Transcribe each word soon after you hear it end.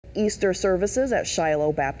Easter services at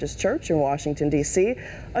Shiloh Baptist Church in Washington, D.C.,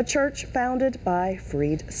 a church founded by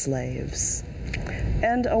freed slaves.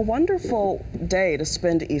 And a wonderful day to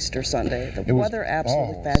spend Easter Sunday. The weather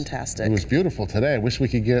absolutely fantastic. It was beautiful today. I wish we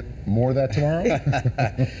could get more of that tomorrow.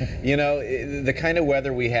 You know, the kind of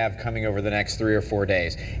weather we have coming over the next 3 or 4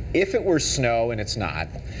 days, if it were snow, and it's not.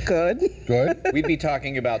 Good. We'd be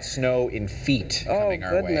talking about snow in feet coming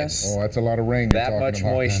our way. Oh, that's a lot of rain. That much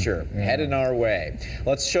moisture heading our way.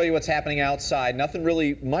 Let's show you what's happening outside. Nothing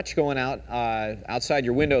really much going out outside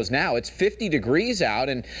your windows now. It's 50 degrees out,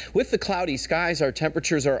 and with the cloudy skies, our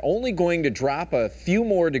temperatures are only going to drop a few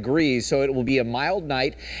more degrees, so it will be a mild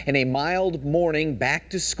night and a mild morning. Back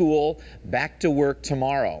to school, back to work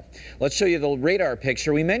tomorrow. Let's show you the radar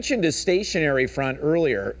picture. We mentioned a stationary front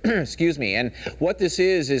earlier, excuse me, and what this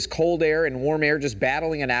is cold air and warm air just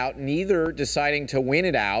battling it out, neither deciding to win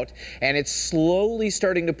it out, and it's slowly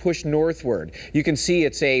starting to push northward. You can see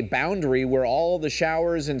it's a boundary where all the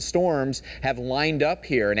showers and storms have lined up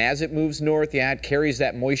here, and as it moves north, yeah, it carries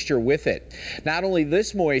that moisture with it. Not only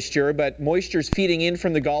this moisture, but moisture's feeding in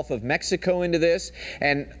from the Gulf of Mexico into this,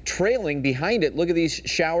 and trailing behind it, look at these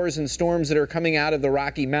showers and storms that are coming out of the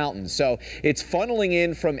Rocky Mountains. So it's funneling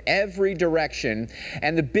in from every direction,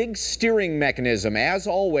 and the big steering mechanism, as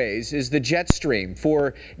always, is the jet stream.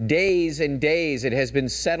 For days and days, it has been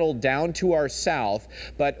settled down to our south,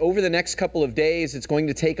 but over the next couple of days, it's going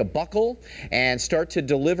to take a buckle and start to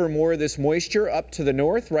deliver more of this moisture up to the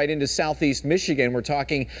north, right into southeast Michigan. We're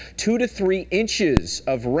talking 2 to 3 inches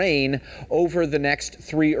of rain over the next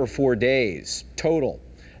 3 or 4 days total.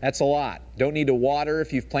 That's a lot. Don't need to water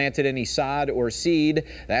if you've planted any sod or seed,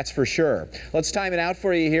 that's for sure. Let's time it out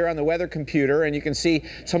for you here on the weather computer, and you can see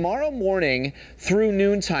tomorrow morning through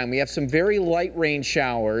noontime we have some very light rain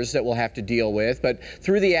showers that we'll have to deal with, but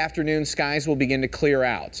through the afternoon skies will begin to clear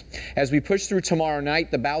out. As we push through tomorrow night,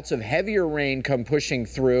 the bouts of heavier rain come pushing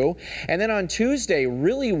through, and then on Tuesday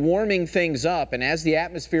really warming things up, and as the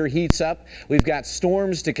atmosphere heats up, we've got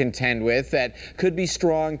storms to contend with that could be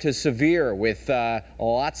strong to severe with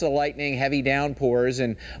lots of lightning, heavy downpours,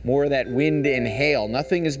 and more of that wind and hail.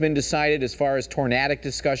 Nothing has been decided as far as tornadic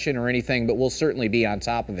discussion or anything, but we'll certainly be on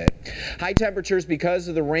top of it. High temperatures because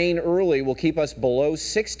of the rain early will keep us below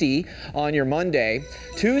 60 on your Monday.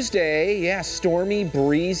 Tuesday, yeah, stormy,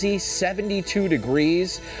 breezy, 72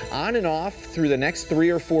 degrees on and off through the next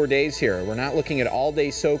 3 or 4 days here. We're not looking at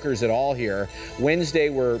all-day soakers at all here. Wednesday,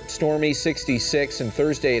 we're stormy, 66, and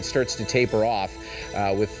Thursday it starts to taper off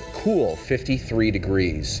with cool 53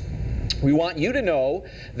 degrees. We want you to know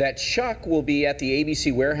that Chuck will be at the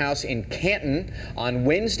ABC warehouse in Canton on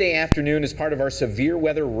Wednesday afternoon as part of our severe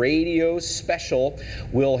weather radio special.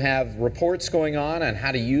 We'll have reports going on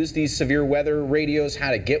how to use these severe weather radios,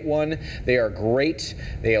 how to get one. They are great.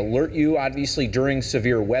 They alert you, obviously, during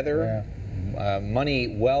severe weather. Yeah.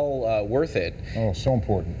 Money well worth it. Oh, so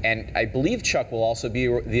important. And I believe Chuck will also be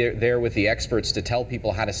there with the experts to tell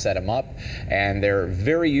people how to set them up. And they're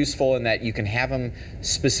very useful in that you can have them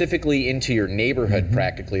specifically into your neighborhood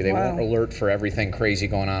practically. They won't alert for everything crazy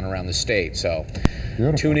going on around the state. So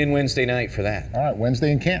tune in Wednesday night for that. All right,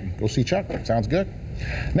 Wednesday in Canton. Go see Chuck. Sounds good.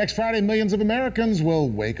 Next Friday, millions of Americans will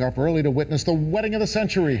wake up early to witness the wedding of the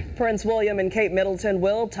century. Prince William and Kate Middleton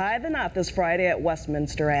will tie the knot this Friday at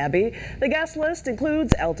Westminster Abbey. The guest list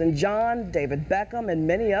includes Elton John, David Beckham, and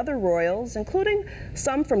many other royals, including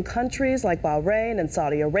some from countries like Bahrain and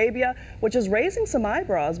Saudi Arabia, which is raising some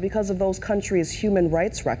eyebrows because of those countries' human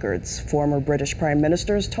rights records. Former British Prime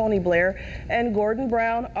Ministers Tony Blair and Gordon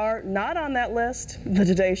Brown are not on that list. The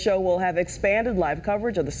Today Show will have expanded live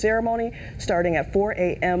coverage of the ceremony starting at 4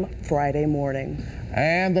 a.m. Friday morning.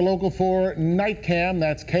 And the Local 4 Night Cam,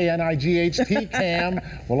 that's K-N-I-G-H-T Cam,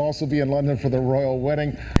 will also be in London for the royal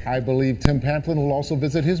wedding. I believe Tim Pamplin will also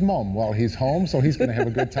visit his mom while he's home, so he's going to have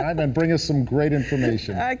a good time and bring us some great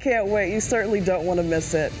information. I can't wait. You certainly don't want to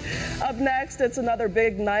miss it. Up next, it's another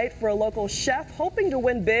big night for a local chef hoping to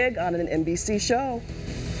win big on an NBC show.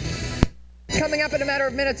 Coming up in a matter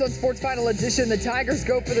of minutes on Sports Final Edition, the Tigers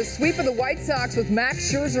go for the sweep of the White Sox with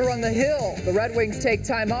Max Scherzer on the hill. The Red Wings take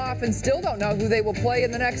time off and still don't know who they will play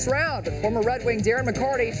in the next round. But former Red Wing Darren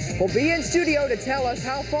McCarty will be in studio to tell us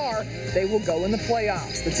how far they will go in the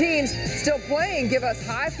playoffs. The teams still playing give us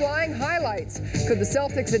high-flying highlights. Could the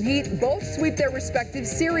Celtics and Heat both sweep their respective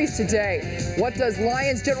series today? What does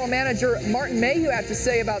Lions general manager Martin Mayhew have to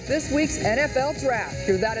say about this week's NFL draft?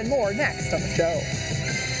 Hear that and more next on the show.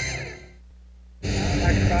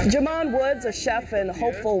 Jamon Woods, a chef and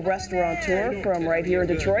hopeful restaurateur from right here in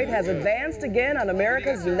Detroit, has advanced again on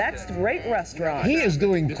America's Next Great Restaurant. He is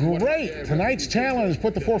doing great. Tonight's challenge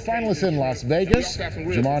put the 4 finalists in Las Vegas.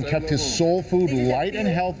 Jamon kept his soul food light and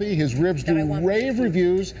healthy. His ribs do rave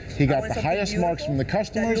reviews. He got the highest marks from the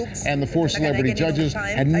customers, and the 4 celebrity judges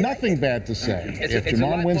had nothing bad to say. If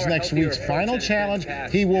Jamon wins next week's final challenge,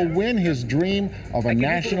 he will win his dream of a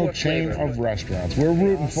national chain of restaurants. We're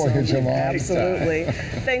rooting for you, Jamon. Absolutely.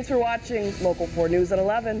 Thanks for watching Local 4 News at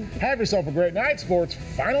 11. Have yourself a great night. Sports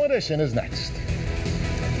Final Edition is next.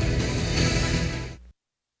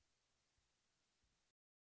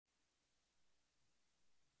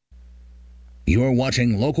 You're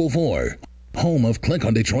watching Local 4, home of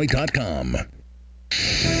ClickOnDetroit.com.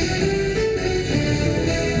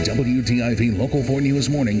 WTIV Local 4 News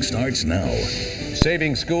Morning starts now.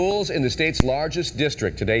 Saving schools in the state's largest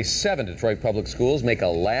district. Today, 7 Detroit public schools make a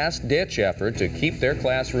last-ditch effort to keep their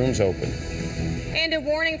classrooms open. And a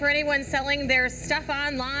warning for anyone selling their stuff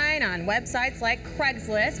online on websites like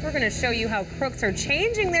Craigslist. We're going to show you how crooks are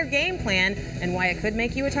changing their game plan and why it could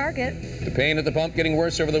make you a target. The pain at the pump getting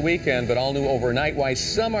worse over the weekend, but all new overnight. Why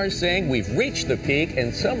some are saying we've reached the peak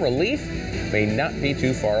and some relief may not be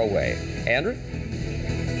too far away. Andrew?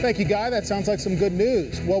 Thank you, Guy. That sounds like some good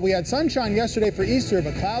news. Well, we had sunshine yesterday for Easter,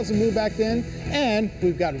 but clouds have moved back in, and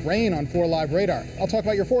we've got rain on 4 Live radar. I'll talk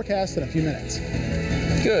about your forecast in a few minutes.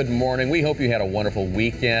 Good morning. We hope you had a wonderful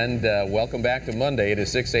weekend. Welcome back to Monday. It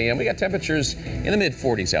is 6 a.m. We got temperatures in the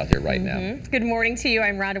mid-40s out there right now. Good morning to you.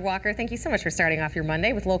 I'm Rhonda Walker. Thank you so much for starting off your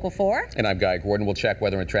Monday with Local 4. And I'm Guy Gordon. We'll check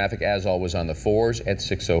weather and traffic, as always, on the 4s at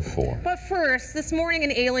 6:04. But first, this morning,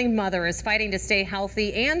 an ailing mother is fighting to stay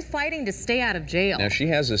healthy and fighting to stay out of jail. Now, she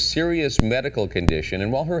has a serious medical condition,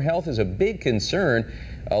 and while her health is a big concern,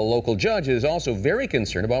 a local judge is also very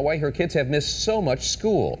concerned about why her kids have missed so much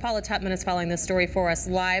school. Paula Tutman is following this story for us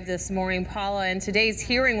live this morning. Paula, and today's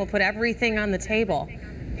hearing will put everything on the table.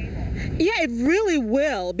 Yeah, it really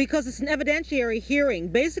will, because it's an evidentiary hearing.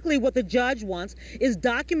 Basically, what the judge wants is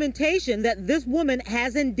documentation that this woman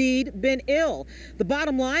has indeed been ill. The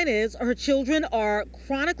bottom line is her children are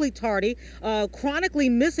chronically tardy, chronically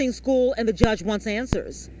missing school, and the judge wants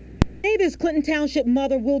answers. This Clinton Township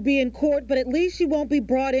mother will be in court, but at least she won't be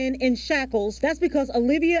brought in shackles. That's because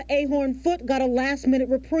Olivia Ahorn Foote got a last-minute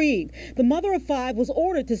reprieve. The mother of 5 was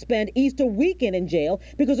ordered to spend Easter weekend in jail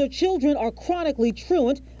because her children are chronically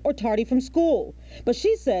truant or tardy from school. But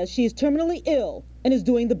she says she is terminally ill and is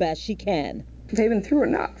doing the best she can. They've been through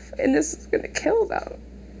enough, and this is going to kill them.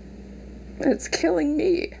 And it's killing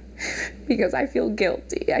me because I feel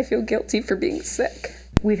guilty. I feel guilty for being sick.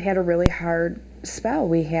 We've had a really hard spell.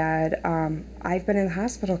 We had, I've been in the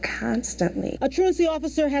hospital constantly. A truancy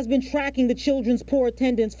officer has been tracking the children's poor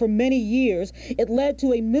attendance for many years. It led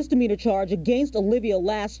to a misdemeanor charge against Olivia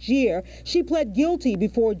last year. She pled guilty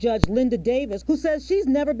before Judge Linda Davis, who says she's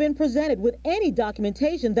never been presented with any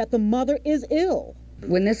documentation that the mother is ill.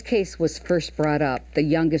 When this case was first brought up, the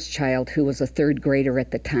youngest child, who was a 3rd grader at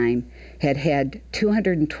the time, had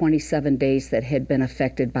 227 days that had been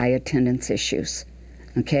affected by attendance issues.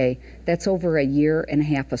 Okay, that's over a year and a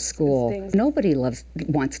half of school. Nobody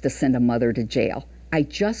wants to send a mother to jail. I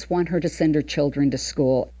just want her to send her children to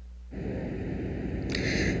school.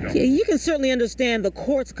 Yeah, you can certainly understand the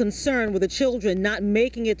court's concern with the children not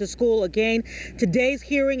making it to school again. Today's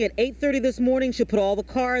hearing at 8:30 this morning should put all the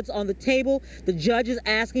cards on the table. The judge is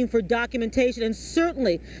asking for documentation, and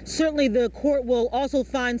certainly the court will also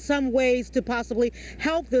find some ways to possibly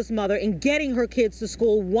help this mother in getting her kids to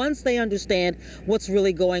school once they understand what's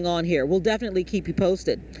really going on here. We'll definitely keep you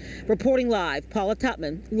posted. Reporting live, Paula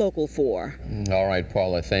Tutman, Local 4. All right,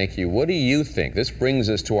 Paula, thank you. What do you think? This brings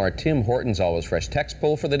us to our Tim Hortons Always Fresh text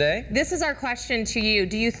poll for the day. This is our question to you.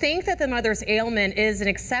 Do you think that the mother's ailment is an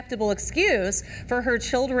acceptable excuse for her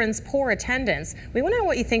children's poor attendance? We want to know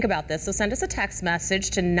what you think about this, so send us a text message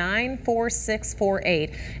to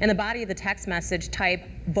 94648. In the body of the text message, type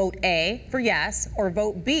vote A for yes or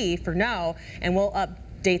vote B for no, and we'll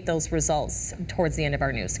update those results towards the end of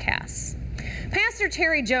our newscasts. Pastor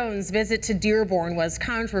Terry Jones' visit to Dearborn was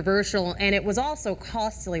controversial, and it was also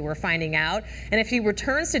costly, we're finding out. And if he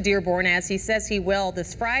returns to Dearborn, as he says he will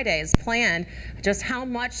this Friday as planned, just how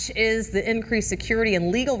much is the increased security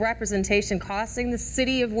and legal representation costing the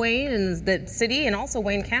city of Wayne and the city and also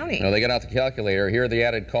Wayne County? Now, they got out the calculator. Here are the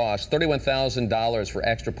added costs. $31,000 for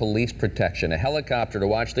extra police protection, a helicopter to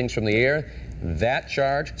watch things from the air. That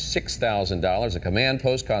charge, $6,000. A command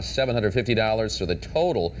post cost $750, so the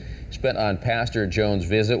total spent on Pastor Jones'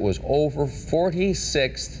 visit was over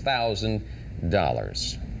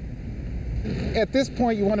 $46,000. At this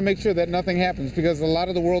point, you want to make sure that nothing happens because a lot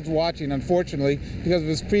of the world's watching, unfortunately, because of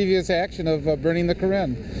his previous action of burning the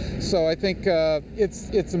Quran. So I think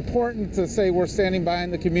it's important to say we're standing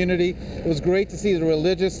behind the community. It was great to see the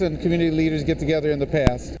religious and community leaders get together in the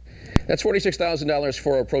past. That's $46,000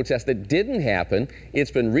 for a protest that didn't happen.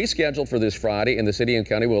 It's been rescheduled for this Friday, and the city and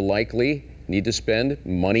county will likely need to spend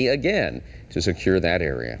money again to secure that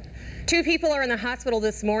area. 2 people are in the hospital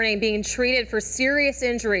this morning being treated for serious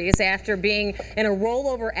injuries after being in a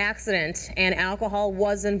rollover accident and alcohol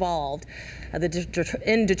was involved.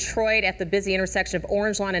 In Detroit, at the busy intersection of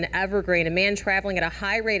Orange Lawn and Evergreen, a man traveling at a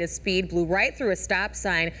high rate of speed blew right through a stop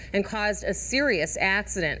sign and caused a serious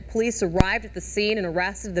accident. Police arrived at the scene and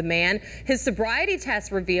arrested the man. His sobriety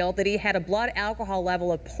test revealed that he had a blood alcohol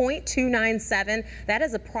level of .297. That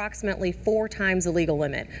is approximately 4 times the legal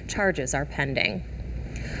limit. Charges are pending.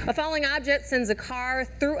 A falling object sends a car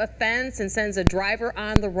through a fence and sends a driver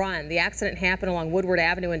on the run. The accident happened along Woodward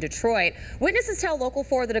Avenue in Detroit. Witnesses tell Local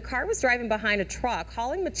 4 that a car was driving behind a truck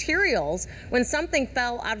hauling materials when something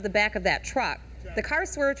fell out of the back of that truck. The car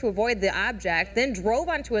swerved to avoid the object, then drove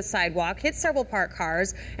onto a sidewalk, hit several parked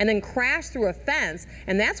cars, and then crashed through a fence.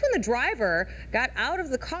 And that's when the driver got out of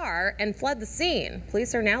the car and fled the scene.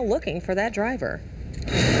 Police are now looking for that driver.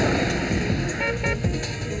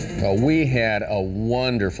 Well, we had a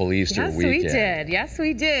wonderful Easter weekend. Yes, we did. Yes,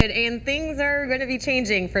 we did. And things are going to be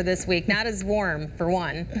changing for this week. Not as warm, for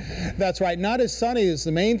one. That's right. Not as sunny is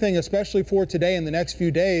the main thing, especially for today and the next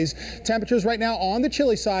few days. Temperatures right now on the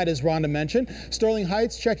chilly side, as Rhonda mentioned. Sterling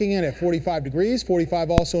Heights checking in at 45 degrees,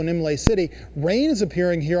 45 also in Imlay City. Rain is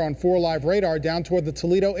appearing here on 4 Live radar down toward the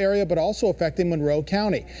Toledo area, but also affecting Monroe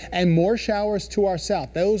County. And more showers to our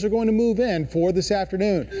south. Those are going to move in for this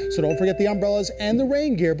afternoon. So don't forget the umbrellas and the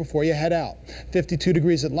rain gear before you head out. 52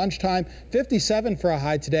 degrees at lunchtime, 57 for a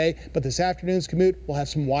high today, but this afternoon's commute will have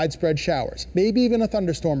some widespread showers, maybe even a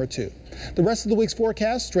thunderstorm or 2. The rest of the week's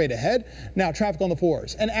forecast straight ahead. Now traffic on the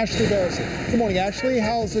 4s. And Ashley Barrison. Good morning, Ashley.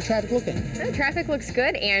 How's the traffic looking? The traffic looks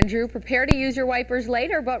good, Andrew. Prepare to use your wipers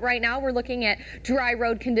later, but right now we're looking at dry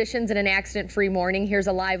road conditions and an accident-free morning. Here's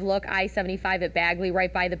a live look, I-75 at Bagley,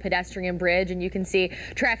 right by the pedestrian bridge, and you can see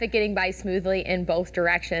traffic getting by smoothly in both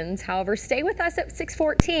directions. However, stay with us at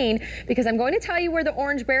 614 because I'm going to tell you where the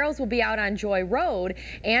orange barrels will be out on Joy Road,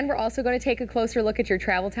 and we're also going to take a closer look at your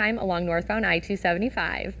travel time along northbound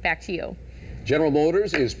I-275. Back to you. General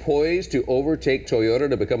Motors is poised to overtake Toyota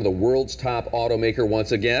to become the world's top automaker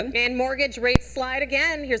once again. And mortgage rates slide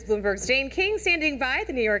again. Here's Bloomberg's Jane King standing by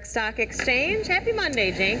the New York Stock Exchange. Happy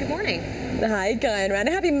Monday, Jane. Good morning. Hi, Guy and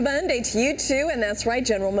Rhonda. Happy Monday to you, too. And that's right,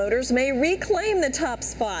 General Motors may reclaim the top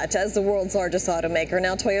spot as the world's largest automaker.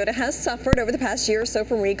 Now, Toyota has suffered over the past year or so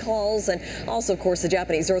from recalls and also, of course, the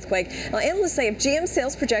Japanese earthquake. Analysts say if GM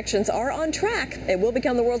sales projections are on track, it will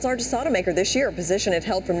become the world's largest automaker this year, a position it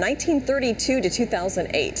held from 1932 to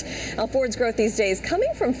 2008. Ford's growth these days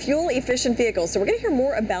coming from fuel-efficient vehicles. So we're going to hear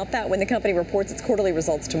more about that when the company reports its quarterly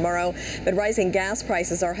results tomorrow. But rising gas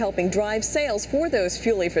prices are helping drive sales for those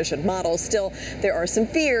fuel-efficient models. Still, there are some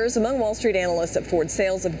fears among Wall Street analysts that Ford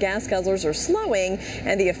sales of gas guzzlers are slowing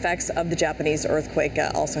and the effects of the Japanese earthquake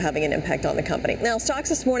also having an impact on the company. Now, stocks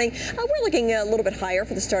this morning, we're looking a little bit higher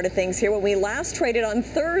for the start of things here. When we last traded on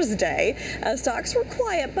Thursday, stocks were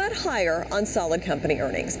quiet but higher on solid company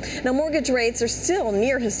earnings. Now, mortgage rates are still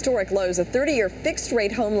near historic lows. A 30-year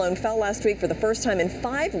fixed-rate home loan fell last week for the first time in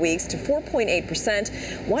 5 weeks to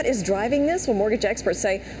 4.8%. What is driving this? Well, mortgage experts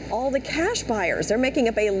say all the cash buyers. They're making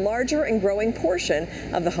up a larger and growing portion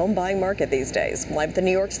of the home buying market these days. Live at the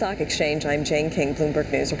New York Stock Exchange, I'm Jane King,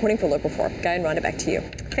 Bloomberg News, reporting for Local 4. Guy and Rhonda, back to you.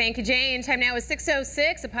 Thank you, Jane. Time now is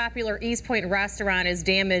 6:06. A popular East Point restaurant is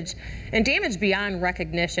damaged beyond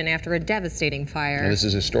recognition after a devastating fire. Now, this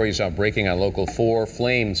is a story you saw breaking on Local 4.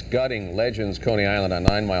 Flames gutting Legends Coney Island on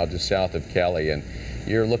 9 Mile just south of Kelly. And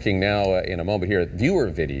you're looking now in a moment here at viewer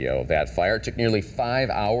video of that fire. It took nearly 5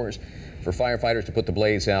 hours for firefighters to put the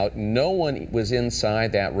blaze out. No one was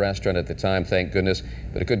inside that restaurant at the time, thank goodness,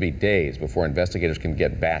 but it could be days before investigators can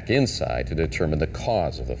get back inside to determine the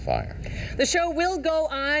cause of the fire. The show will go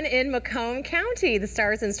on in Macomb County. The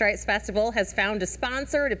Stars and Stripes Festival has found a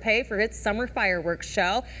sponsor to pay for its summer fireworks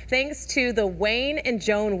show. Thanks to the Wayne and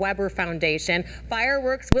Joan Weber Foundation,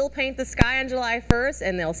 fireworks will paint the sky on July 1st,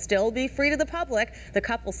 and they'll still be free to the public. The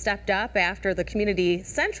couple stepped up after the Community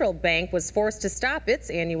Central Bank was forced to stop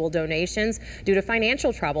its annual donations due to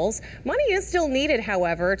financial troubles. Money is still needed,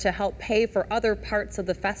 however, to help pay for other parts of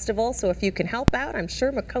the festival. So if you can help out, I'm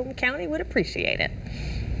sure Macomb County would appreciate it.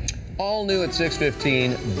 All new at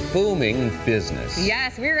 6:15, booming business.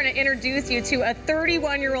 Yes, we're going to introduce you to a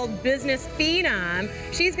 31-year-old business phenom.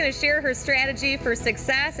 She's going to share her strategy for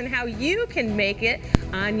success and how you can make it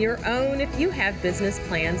on your own if you have business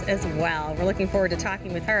plans as well. We're looking forward to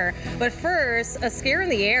talking with her. But first, a scare in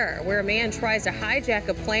the air where a man tries to hijack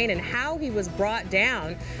a plane and how he was brought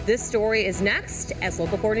down. This story is next as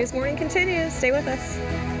Local 4 News Morning continues. Stay with us.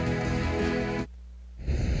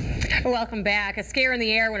 Welcome back. A scare in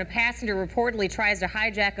the air when a passenger reportedly tries to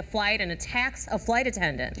hijack a flight and attacks a flight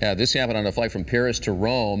attendant. Yeah, this happened on a flight from Paris to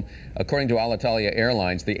Rome. According to Alitalia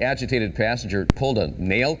Airlines, the agitated passenger pulled a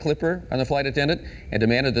nail clipper on the flight attendant and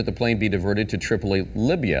demanded that the plane be diverted to Tripoli,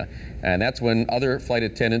 Libya. And that's when other flight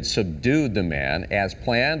attendants subdued the man. As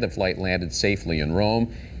planned, the flight landed safely in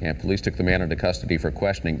Rome, and police took the man into custody for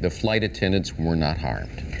questioning. The flight attendants were not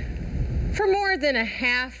harmed. For more than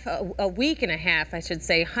a week and a half, I should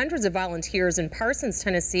say, hundreds of volunteers in Parsons,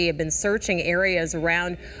 Tennessee have been searching areas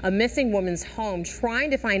around a missing woman's home, trying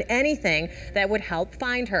to find anything that would help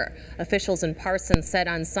find her. Officials in Parsons said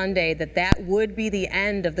on Sunday that that would be the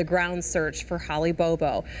end of the ground search for Holly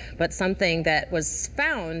Bobo. But something that was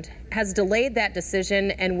found has delayed that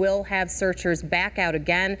decision and will have searchers back out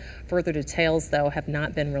again. Further details, though, have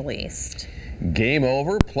not been released. Game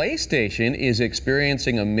over. PlayStation is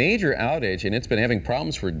experiencing a major outage, and it's been having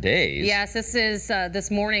problems for days. Yes,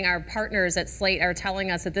 this morning our partners at Slate are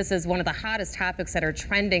telling us that this is one of the hottest topics that are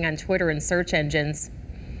trending on Twitter and search engines.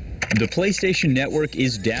 The PlayStation Network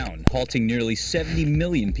is down, halting nearly 70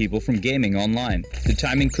 million people from gaming online. The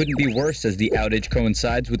timing couldn't be worse as the outage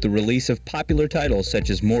coincides with the release of popular titles such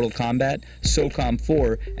as Mortal Kombat, SOCOM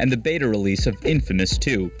 4, and the beta release of Infamous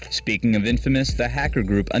 2. Speaking of Infamous, the hacker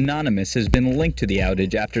group Anonymous has been linked to the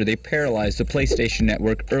outage after they paralyzed the PlayStation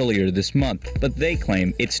Network earlier this month, but they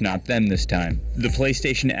claim it's not them this time. The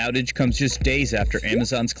PlayStation outage comes just days after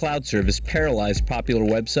Amazon's cloud service paralyzed popular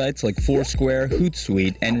websites like Foursquare,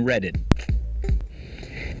 Hootsuite, and Reddit.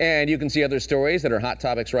 And you can see other stories that are hot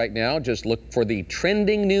topics right now. Just look for the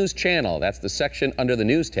Trending News channel. That's the section under the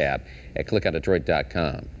News tab at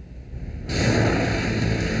clickondetroit.com.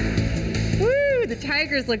 The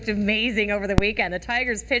Tigers looked amazing over the weekend. The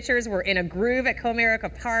Tigers pitchers were in a groove at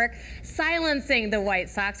Comerica Park, silencing the White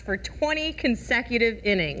Sox for 20 consecutive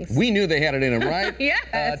innings. We knew they had it in them, right?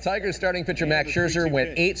 Yes. Tigers starting pitcher Max Scherzer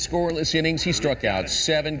went 8 scoreless innings. He struck out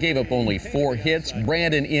 7, gave up only 4 hits.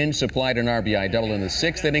 Brandon Inge supplied an RBI double in the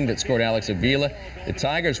 6th inning that scored Alex Avila. The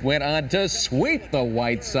Tigers went on to sweep the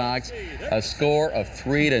White Sox, a score of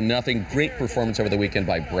 3-0. Great performance over the weekend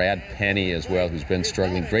by Brad Penny as well, who's been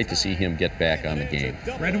struggling. Great to see him get back on the game.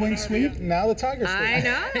 Red Wings sweep, now the Tigers sweep. I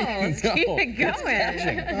know. Let's keep it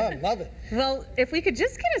going. Oh, love it. Well, if we could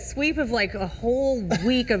just get a sweep of like a whole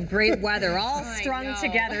week of great weather all strung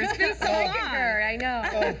together. It's been so long. I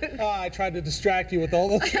know. I tried to distract you with all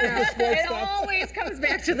the sports stuff. It always comes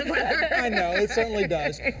back to the weather. I know, it certainly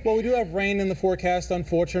does. Well, we do have rain in the forecast,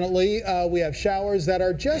 unfortunately. We have showers that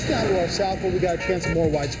are just down to our south, but we got a chance of more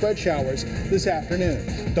widespread showers this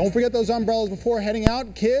afternoon. Don't forget those umbrellas before heading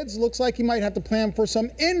out. Kids, looks like you might have to plan for some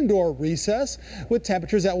indoor recess with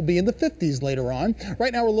temperatures that will be in the 50s later on.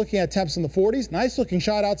 Right now we're looking at temps in the 40s. Nice looking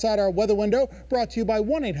shot outside our weather window, brought to you by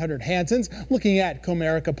 1-800-HANSON's. Looking at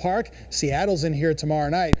Comerica Park. Seattle's in here tomorrow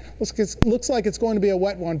night. Looks like it's going to be a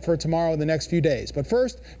wet one for tomorrow and the next few days. But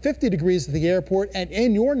first, 50 degrees at the airport and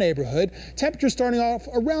in your neighborhood. Temperatures starting off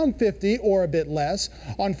around 50 or a bit less.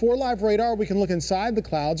 On 4 Live radar, we can look inside the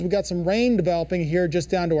clouds. We got some rain developing here just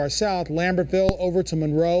down to our south. Lambertville over to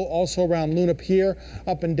Monroe, also around Luna Pier,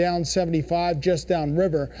 up and down 75, just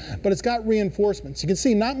downriver. But it's got reinforcements. You can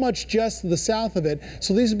see not much just to the south of it,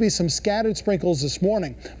 so these would be some scattered sprinkles this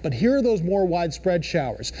morning. But here are those more widespread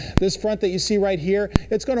showers. This front that you see right here,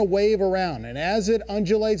 it's going to wave around, and as it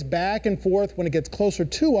undulates back and forth, when it gets closer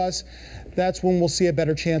to us, that's when we'll see a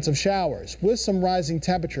better chance of showers with some rising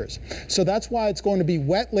temperatures. So that's why it's going to be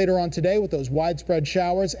wet later on today with those widespread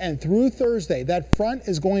showers, and through Thursday that front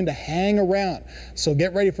is going to hang around. So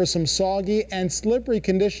get ready for some soggy and slippery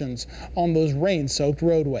conditions on those rain-soaked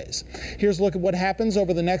roadways. Here's a look at what happens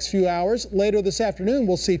over the next few hours. Later this afternoon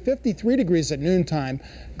we'll see 53 degrees at noontime.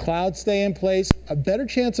 Clouds stay in place, a better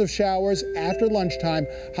chance of showers after lunchtime,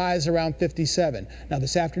 highs around 57. Now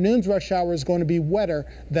this afternoon's rush hour is going to be wetter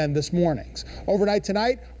than this morning's. Overnight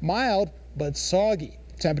tonight, mild but soggy.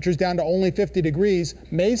 Temperatures down to only 50 degrees.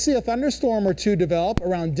 May see a thunderstorm or two develop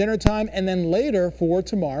around dinner time and then later for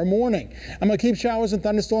tomorrow morning. I'm going to keep showers and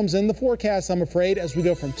thunderstorms in the forecast, I'm afraid, as we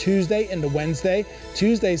go from Tuesday into Wednesday.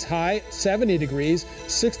 Tuesday's high, 70 degrees,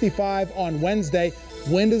 65 on Wednesday.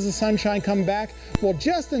 When does the sunshine come back? Well,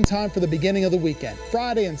 just in time for the beginning of the weekend.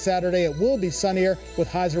 Friday and Saturday, it will be sunnier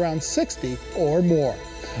with highs around 60 or more.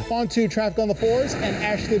 On to traffic on the 4s and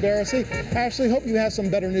Ashley Barrissey. Ashley, hope you have some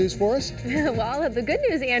better news for us. Well, the good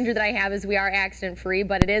news, Andrew, that I have is we are accident-free,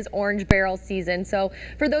 but it is orange barrel season. So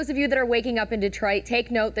for those of you that are waking up in Detroit,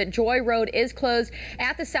 take note that Joy Road is closed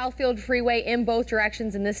at the Southfield Freeway in both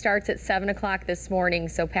directions, and this starts at 7 o'clock this morning.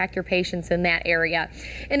 So pack your patience in that area.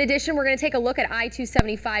 In addition, we're going to take a look at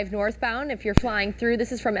I-275 northbound. If you're flying through,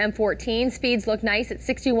 this is from M14. Speeds look nice at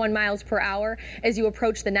 61 miles per hour as you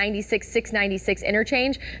approach the 96-696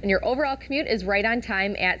 interchange. And your overall commute is right on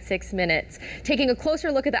time at 6 minutes. Taking a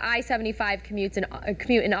closer look at the I-75 commute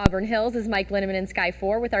in Auburn Hills is Mike Linneman in Sky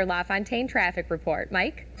 4 with our LaFontaine traffic report.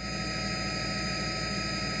 Mike?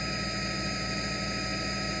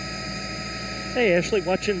 Hey, Ashley,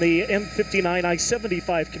 watching the M59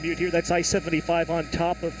 I-75 commute here. That's I-75 on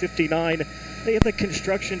top of 59. They have the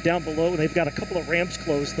construction down below. They've got a couple of ramps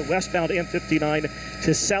closed. The westbound M59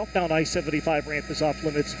 to southbound I-75 ramp is off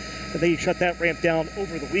limits. They shut that ramp down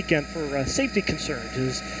over the weekend for safety concerns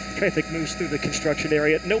as traffic moves through the construction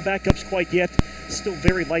area. No backups quite yet. Still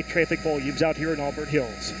very light traffic volumes out here in Auburn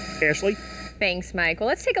Hills. Ashley? Thanks, Mike. Well,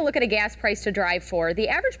 let's take a look at a gas price to drive for. The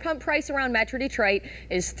average pump price around Metro Detroit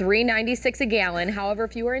is $3.96 a gallon. However,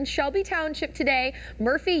 if you are in Shelby Township today,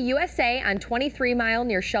 Murphy USA on 23 Mile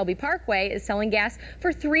near Shelby Parkway is selling gas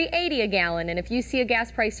for $3.80 a gallon. And if you see a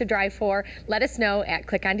gas price to drive for, let us know at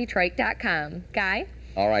clickondetroit.com. Guy?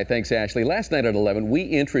 All right, thanks, Ashley. Last night at 11, we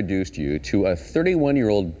introduced you to a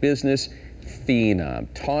 31-year-old business phenom.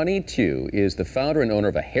 Tawny Thieu is the founder and owner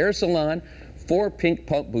of a hair salon, 4 Pink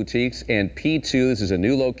Pump boutiques, and P2. This is a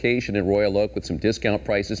new location in Royal Oak with some discount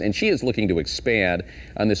prices, and she is looking to expand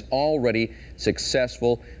on this already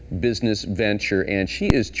successful business venture, and she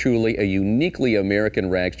is truly a uniquely American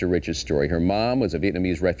rags to riches story. Her mom was a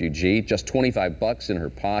Vietnamese refugee, just 25 bucks in her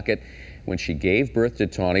pocket when she gave birth to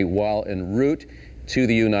Tawny while en route to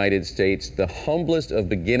the United States, the humblest of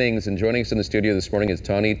beginnings. And joining us in the studio this morning is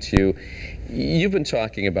Tawny Thieu. You've been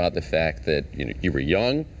talking about the fact that you were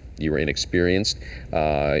young, you were inexperienced,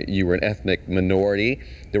 you were an ethnic minority.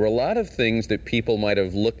 There were a lot of things that people might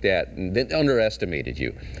have looked at and that underestimated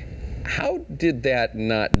you. How did that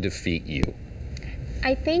not defeat you?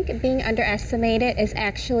 I think being underestimated is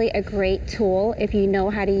actually a great tool if you know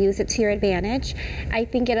how to use it to your advantage. I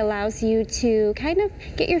think it allows you to kind of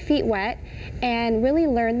get your feet wet and really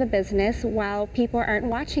learn the business while people aren't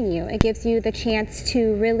watching you. It gives you the chance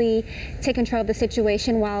to really take control of the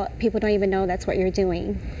situation while people don't even know that's what you're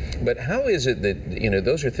doing. But how is it that,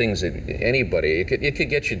 those are things that anybody, it could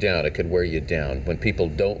get you down, it could wear you down when people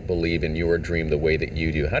don't believe in your dream the way that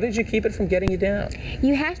you do. How did you keep it from getting you down?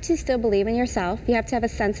 You have to still believe in yourself. You have to have a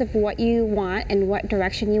sense of what you want and what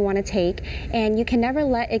direction you want to take. And you can never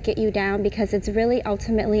let it get you down because it's really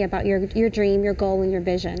ultimately about your dream, your goal, and your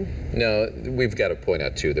vision. Now, we've got to point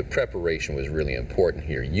out, too, that preparation was really important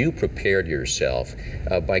here. You prepared yourself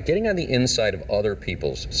by getting on the inside of other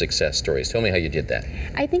people's success stories. Tell me how you did that.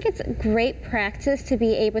 I think it's great practice to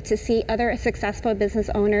be able to see other successful business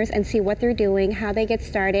owners and see what they're doing, how they get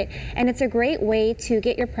started. And it's a great way to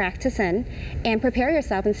get your practice in and prepare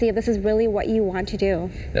yourself and see if this is really what you want to do.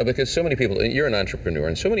 Now, because so many people, you're an entrepreneur,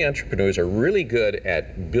 and so many entrepreneurs are really good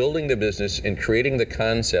at building the business and creating the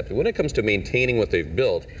concept. When it comes to maintaining what they've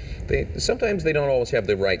built, sometimes they don't always have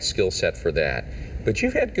the right skill set for that. But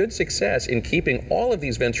you've had good success in keeping all of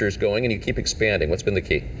these ventures going, and you keep expanding. What's been the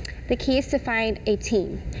key? The key is to find a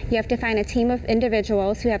team. You have to find a team of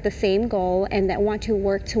individuals who have the same goal and that want to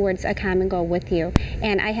work towards a common goal with you.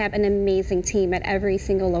 And I have an amazing team at every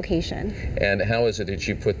single location. And how is it that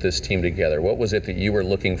you put this team together? What was it that you were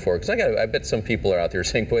looking for? Because I bet some people are out there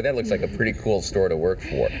saying, boy, that looks like a pretty cool store to work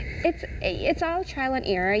for. It's all trial and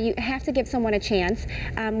error. You have to give someone a chance.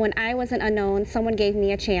 When I was an unknown, someone gave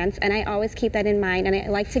me a chance, and I always keep that in mind. And I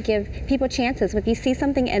like to give people chances. If you see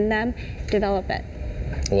something in them, develop it.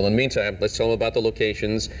 Well, in the meantime, let's tell them about the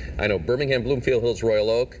locations. I know Birmingham, Bloomfield Hills, Royal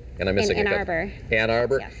Oak, and I'm missing Ann Arbor. Ann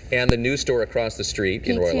Arbor, yes. And the new store across the street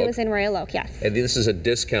in Royal Oak. P2 is in Royal Oak, yes. And this is a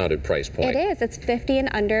discounted price point. It is. It's 50 and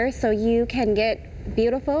under, so you can get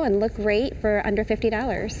beautiful and look great for under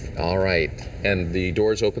 $50. All right. And the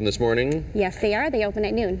doors open this morning? Yes, they are. They open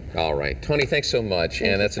at noon. All right. Tawny, thanks so much.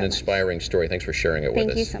 Thank and that's so an inspiring story. Thanks for sharing it with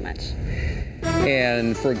us. Thank you so much.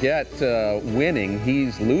 And forget winning,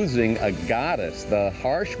 he's losing a goddess, the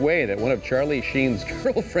harsh way that one of Charlie Sheen's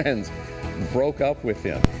girlfriends broke up with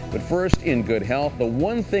him. But first, in good health, the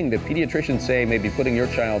one thing that pediatricians say may be putting your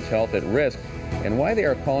child's health at risk and why they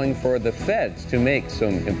are calling for the feds to make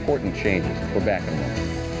some important changes. We're back in a moment.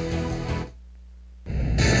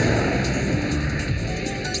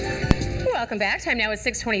 Welcome back. Time now is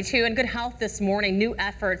 6:22, and Good Health this morning. New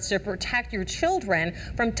efforts to protect your children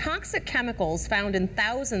from toxic chemicals found in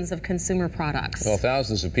thousands of consumer products. Well,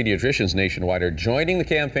 thousands of pediatricians nationwide are joining the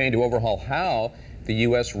campaign to overhaul how the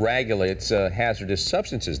U.S. regulates hazardous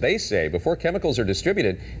substances. They say before chemicals are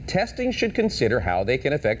distributed, testing should consider how they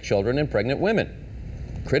can affect children and pregnant women.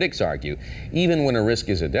 Critics argue, even when a risk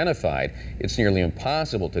is identified, it's nearly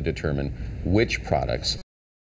impossible to determine which products